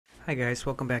Hi guys,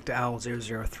 welcome back to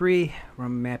Owl003. We're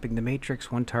mapping the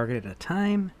matrix one target at a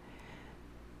time.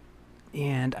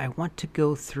 And I want to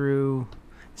go through...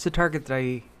 It's a target that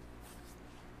I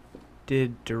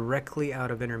did directly out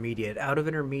of intermediate. Out of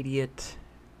intermediate,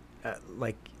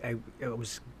 well, I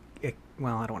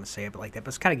don't want to say it like that, but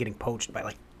it's kind of getting poached by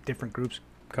like different groups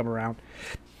come around.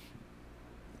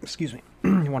 Excuse me.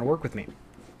 You want to work with me.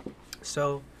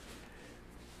 So,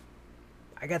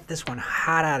 I got this one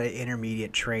hot out of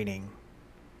intermediate training.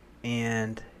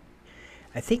 And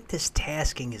I think this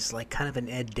tasking is like kind of an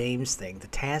Ed Dames thing. The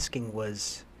tasking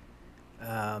was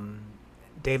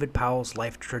David Powell's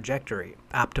life trajectory,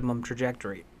 optimum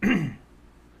trajectory.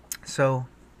 So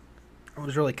I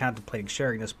was really contemplating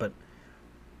sharing this, but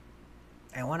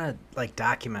I want to like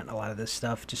document a lot of this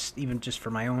stuff, just for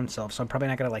my own self. So I'm probably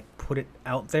not gonna like put it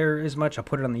out there as much. I'll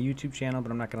put it on the YouTube channel,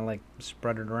 but I'm not gonna like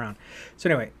spread it around. So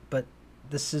anyway, but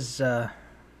this is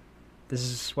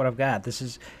what I've got. This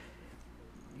is,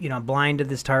 I'm blind to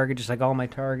this target, just like all my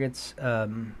targets.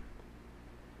 But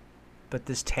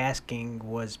this tasking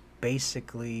was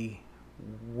basically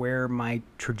where my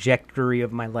trajectory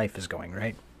of my life is going,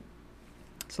 right?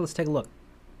 So let's take a look.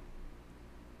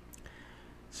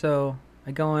 So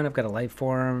I go in, I've got a life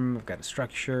form, I've got a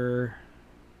structure.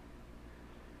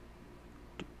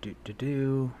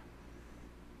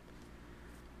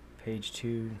 Page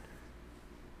 2.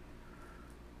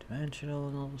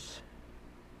 Dimensionals.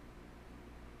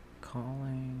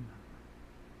 Calling.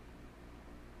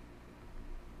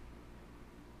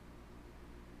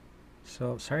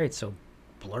 So sorry it's so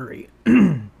blurry.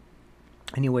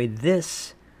 Anyway,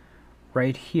 this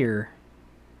right here,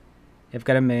 I've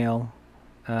got a male,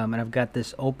 and I've got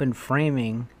this open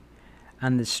framing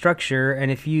on the structure.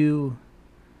 And if you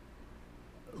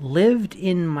lived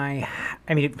in my,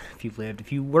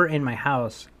 if you were in my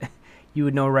house, you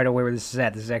would know right away where this is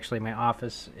at. This is actually my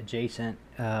office adjacent.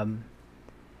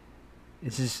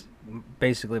 This is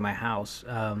basically my house.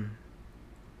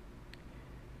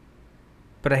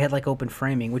 But I had like open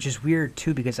framing, which is weird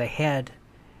too, because I had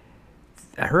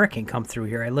a hurricane come through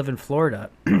here. I live in Florida,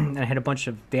 and I had a bunch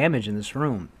of damage in this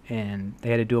room, and they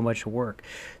had to do a bunch of work.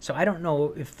 So I don't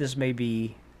know if this may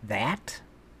be that,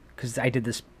 because I did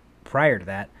this prior to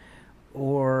that,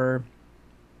 or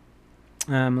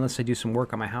unless I do some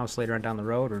work on my house later on down the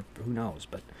road, or who knows.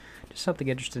 But just something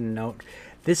interesting to note.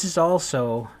 This is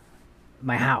also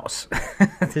my house.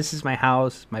 This is my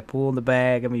house, my pool in the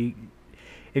bag. I mean,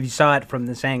 if you saw it from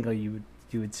this angle, you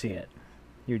would see it.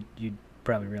 You'd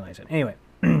probably realize it. Anyway,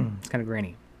 it's kind of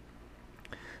grainy.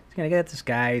 So I got this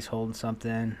guy. He's holding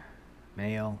something,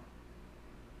 male.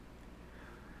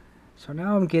 So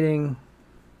now I'm getting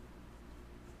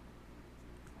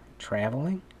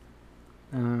traveling.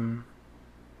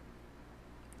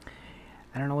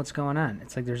 I don't know what's going on.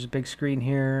 It's like there's a big screen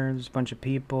here. There's a bunch of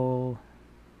people.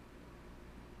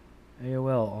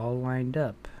 AOL all lined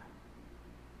up.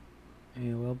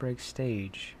 AOL break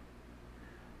stage.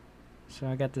 So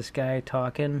I got this guy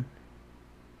talking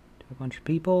to a bunch of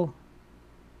people.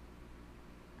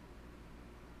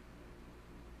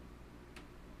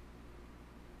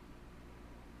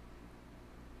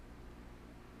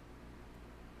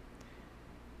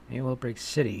 AOL break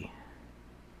city.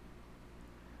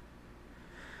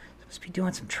 Supposed to be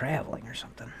doing some traveling or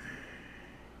something.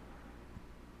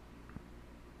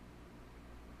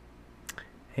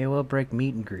 AOL break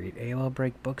meet and greet. AOL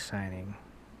break book signing.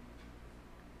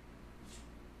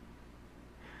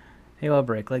 AOL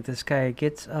break, like this guy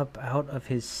gets up out of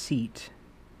his seat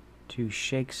to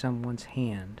shake someone's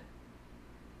hand.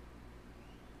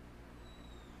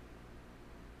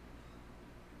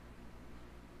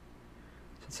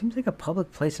 So it seems like a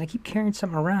public place, and I keep carrying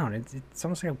something around. It's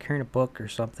almost like I'm carrying a book or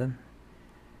something.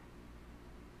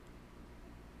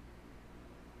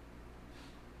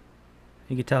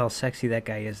 You can tell how sexy that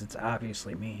guy is. It's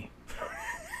obviously me.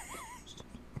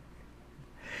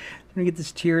 Let me get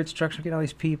this tiered structure, get all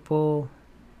these people.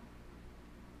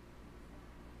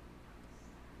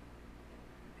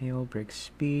 AOL break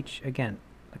speech. Again,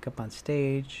 look up on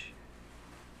stage.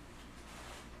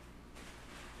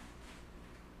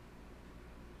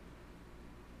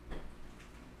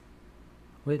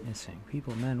 Witnessing.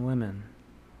 People, men, women.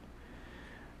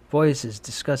 Voices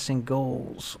discussing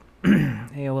goals.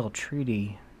 AOL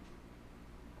treaty.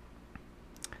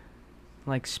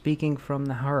 Like speaking from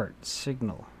the heart.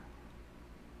 Signal.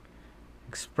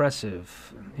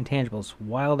 Expressive. Intangibles.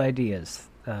 Wild ideas.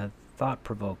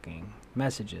 Thought-provoking.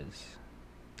 Messages.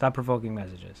 Thought-provoking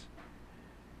messages.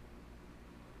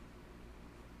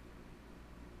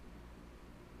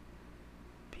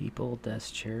 People,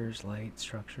 desks, chairs, light,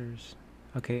 structures.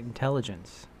 Okay,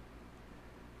 intelligence.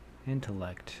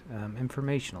 intellect,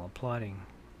 informational, applauding,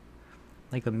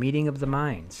 like a meeting of the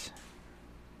minds,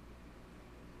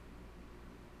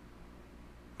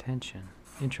 attention,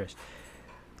 interest.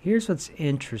 Here's what's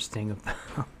interesting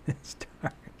about this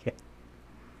target.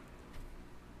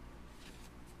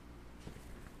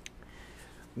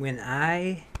 When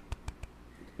I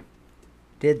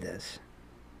did this,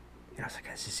 I was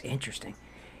like, this is interesting.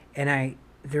 And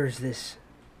there's this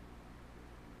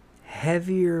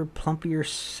heavier, plumpier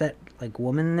set like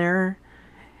woman there,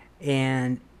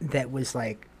 and that was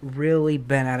like really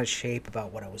bent out of shape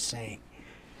about what I was saying.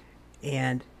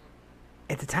 And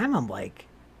at the time I'm like,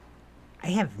 I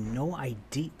have no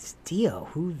idea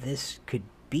who this could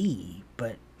be,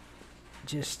 but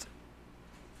just,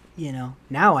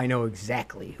 now I know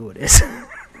exactly who it is.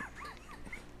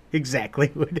 Exactly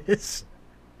who it is.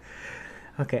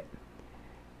 Okay.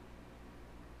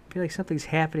 I feel like something's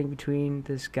happening between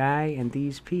this guy and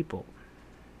these people.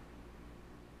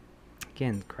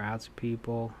 Again, crowds of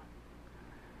people.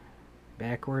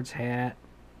 Backwards hat.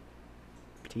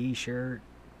 T-shirt.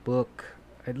 Book.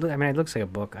 It looks like a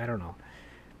book. I don't know.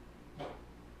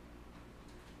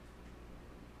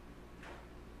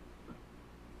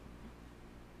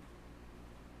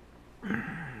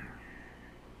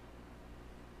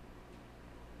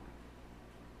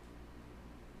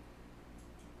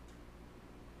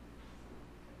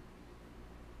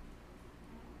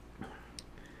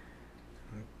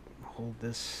 Hold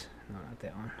this. No, not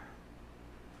that one.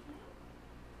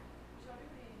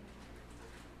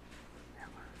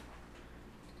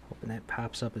 Hoping that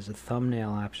pops up as a thumbnail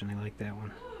option. I like that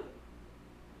one.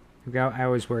 I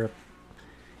always wear a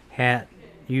hat,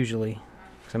 usually,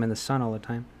 because I'm in the sun all the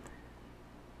time.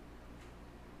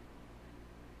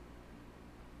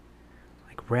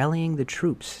 Like rallying the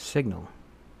troops signal.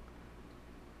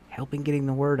 Helping getting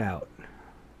the word out.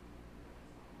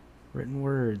 Written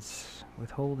words,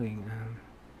 withholding,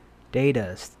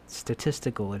 data,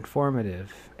 statistical,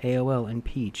 informative, AOL,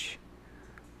 impeach.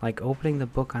 Like opening the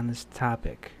book on this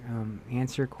topic.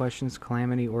 Answer questions,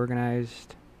 calamity,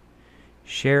 organized.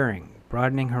 Sharing,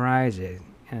 broadening horizons,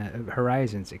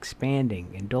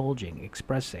 expanding, indulging,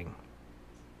 expressing.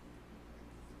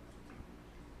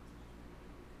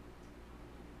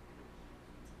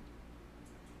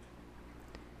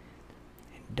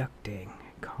 Inducting,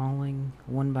 calling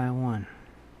one by one.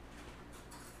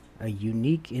 A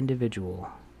unique individual.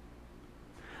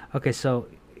 Okay, so,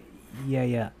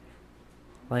 yeah.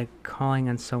 Like calling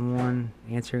on someone,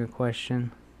 answering a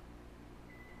question.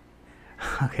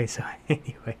 Okay, so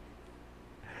anyway.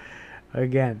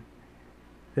 Again,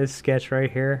 this sketch right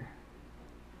here.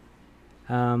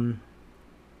 I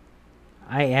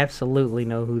absolutely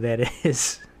know who that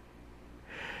is.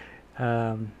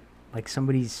 Like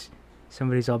somebody's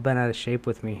all bent out of shape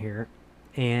with me here.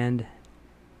 And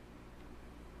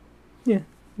yeah,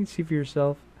 you can see for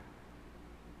yourself.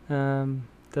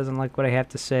 Doesn't like what I have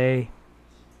to say.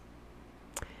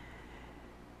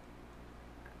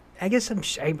 I guess I'm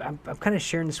kind of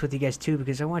sharing this with you guys too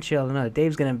because I want you all to know that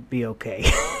Dave's gonna be okay.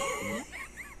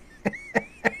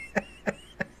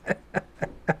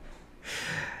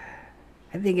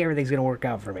 I think everything's gonna work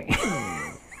out for me.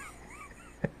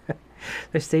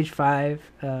 There's stage 5,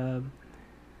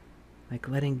 like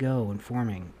letting go and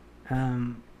forming,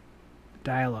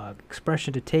 dialogue,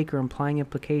 expression to take or implying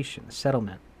implication,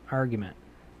 settlement, argument,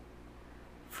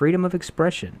 freedom of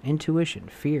expression, intuition,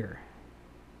 fear.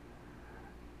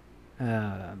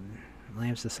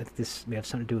 Lamps, this may have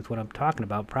something to do with what I'm talking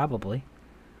about, probably.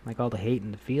 Like all the hate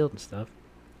in the field and stuff.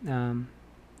 But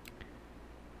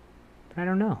I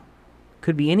don't know.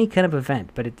 Could be any kind of event,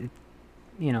 but it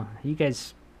you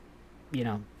guys,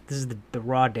 this is the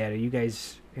raw data. You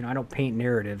guys, I don't paint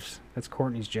narratives. That's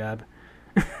Courtney's job.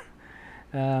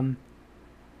 Like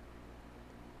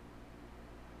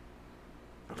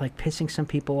pissing some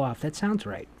people off. That sounds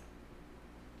right.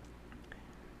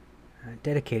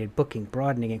 Dedicated, booking,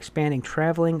 broadening, expanding,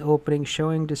 traveling, opening,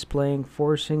 showing, displaying,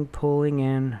 forcing, pulling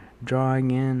in,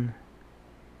 drawing in,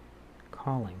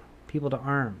 calling, people to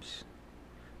arms,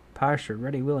 posture,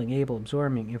 ready, willing, able,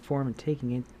 absorbing, informing,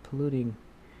 taking it, polluting,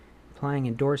 applying,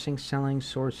 endorsing, selling,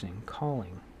 sourcing,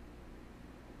 calling,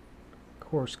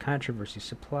 course, controversy,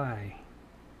 supply.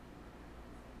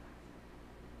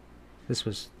 This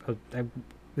is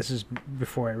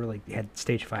before I really had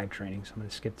stage 5 training, so I'm going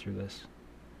to skip through this.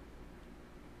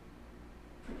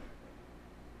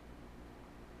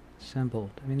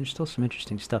 Assembled. I mean, there's still some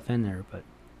interesting stuff in there, but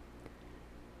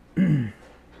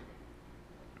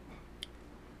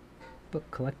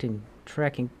book, collecting,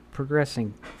 tracking,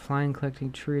 progressing, flying,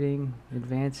 collecting, treating,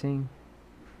 advancing.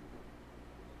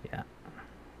 Yeah.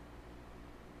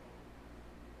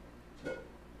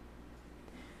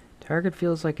 Target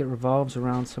feels like it revolves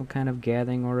around some kind of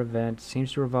gathering or event.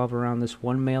 Seems to revolve around this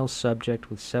one male subject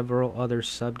with several other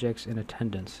subjects in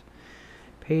attendance.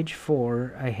 Page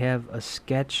 4, I have a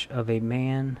sketch of a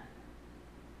man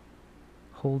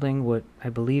holding what I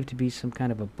believe to be some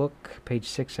kind of a book. Page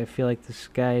 6, I feel like this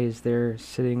guy is there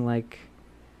sitting like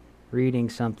reading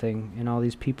something, and all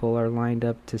these people are lined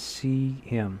up to see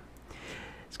him.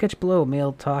 Sketch below,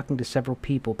 male talking to several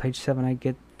people. Page 7, I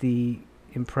get the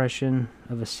impression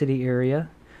of a city area.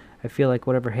 I feel like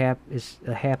whatever is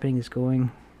happening is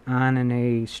going on in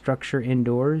a structure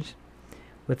indoors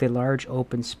with a large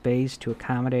open space to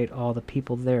accommodate all the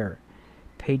people there.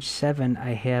 Page 7,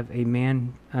 I have a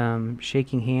man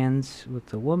shaking hands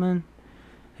with a woman,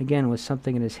 again with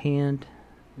something in his hand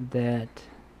that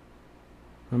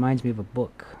reminds me of a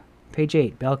book. Page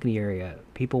 8, balcony area.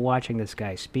 People watching this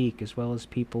guy speak, as well as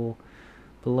people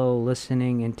below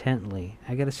listening intently.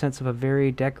 I get a sense of a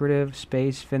very decorative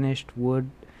space, finished wood,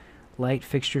 light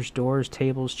fixtures, doors,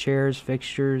 tables, chairs,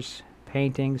 fixtures,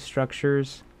 paintings,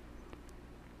 structures.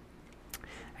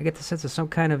 I get the sense of some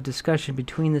kind of discussion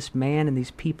between this man and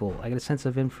these people. I get a sense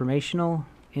of informational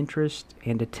interest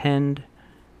and a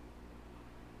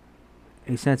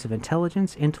sense of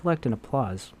intelligence, intellect, and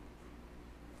applause.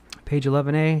 Page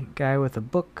 11a, guy with a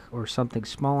book or something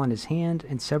small in his hand,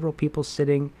 and several people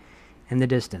sitting in the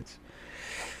distance.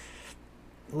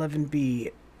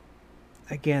 11b,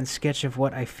 again, sketch of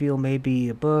what I feel may be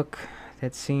a book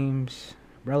that seems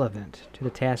relevant to the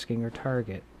tasking or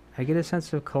target. I get a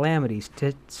sense of calamity,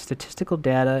 statistical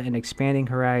data, and expanding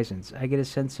horizons. I get a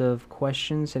sense of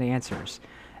questions and answers.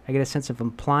 I get a sense of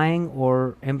implying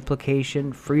or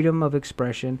implication, freedom of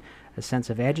expression, a sense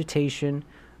of agitation,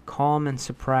 calm and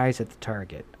surprise at the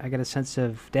target. I got a sense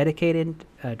of dedicated,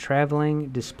 traveling,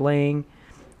 displaying.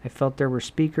 I felt there were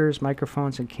speakers,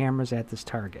 microphones, and cameras at this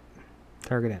target.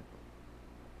 Target end.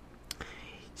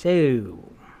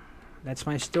 So, that's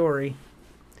my story.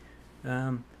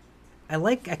 I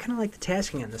kind of like the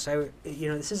tasking on this.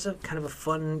 This is a kind of a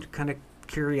fun kind of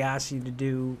curiosity to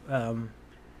do.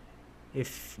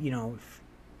 If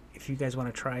you guys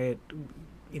want to try it,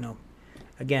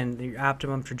 again, the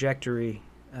optimum trajectory.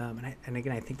 And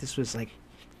again, I think this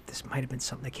might have been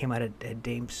something that came out at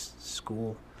Dame's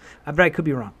school, but I could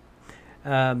be wrong.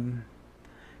 But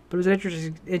it was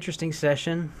an interesting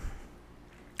session.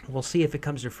 We'll see if it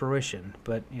comes to fruition.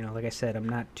 But like I said, I'm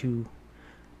not too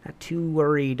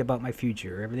worried about my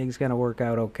future. Everything's gonna work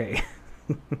out okay.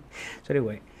 So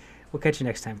anyway, we'll catch you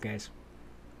next time, guys.